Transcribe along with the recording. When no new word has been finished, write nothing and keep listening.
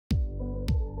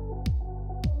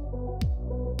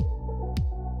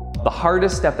The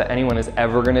hardest step that anyone is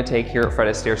ever going to take here at Fred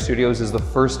Astaire Studios is the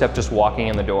first step, just walking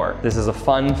in the door. This is a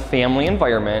fun family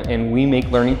environment, and we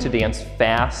make learning to dance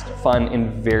fast, fun,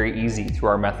 and very easy through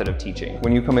our method of teaching.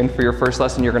 When you come in for your first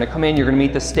lesson, you're going to come in, you're going to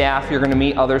meet the staff, you're going to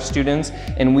meet other students,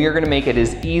 and we are going to make it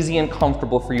as easy and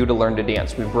comfortable for you to learn to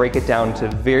dance. We break it down to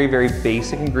very, very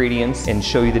basic ingredients and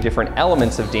show you the different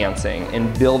elements of dancing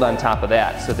and build on top of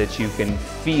that so that you can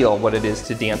feel what it is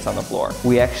to dance on the floor.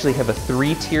 We actually have a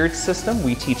 3-tiered system.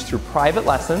 We teach through private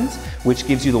lessons, which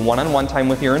gives you the one-on-one time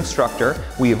with your instructor.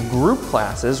 We have group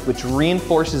classes, which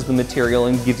reinforces the material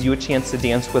and gives you a chance to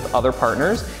dance with other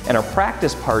partners, and our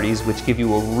practice parties, which give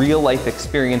you a real-life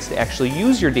experience to actually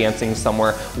use your dancing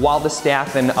somewhere while the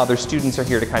staff and other students are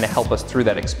here to kind of help us through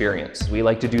that experience. We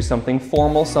like to do something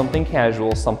formal, something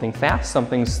casual, something fast,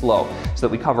 something slow, so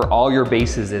that we cover all your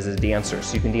bases as a dancer.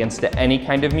 So you can dance to any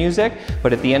kind of music,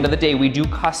 but at the end of the day, we do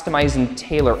customize and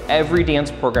tailor every dance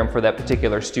program for that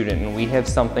particular student, and we have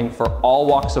something for all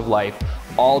walks of life,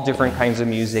 all different kinds of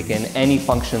music, and any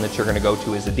function that you're going to go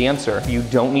to as a dancer. You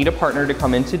don't need a partner to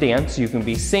come in to dance. You can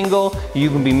be single, you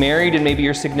can be married, and maybe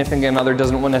your significant other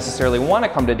doesn't necessarily want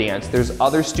to come to dance. There's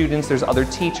other students, there's other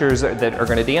teachers that are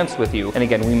going to dance with you. And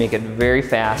again, we make it very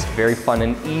fast, very fun,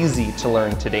 and easy to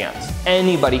learn to dance.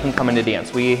 Anybody can come in to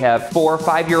dance. We have 4- or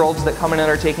 5-year-olds that come in and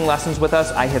are taking lessons with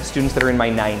us. I have students that are in my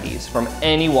 90s, from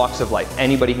any walks of life.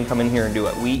 Anybody can come in here and do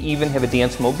it. We even have a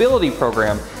dance mobility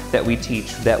program that we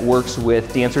teach that works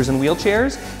with dancers in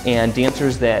wheelchairs and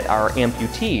dancers that are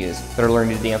amputees that are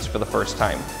learning to dance for the first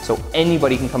time. So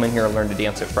anybody can come in here and learn to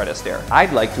dance at Fred Astaire.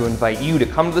 I'd like to invite you to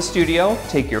come to the studio,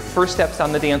 take your first steps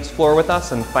on the dance floor with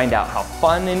us, and find out how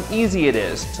fun and easy it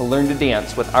is to learn to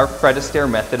dance with our Fred Astaire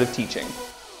method of teaching.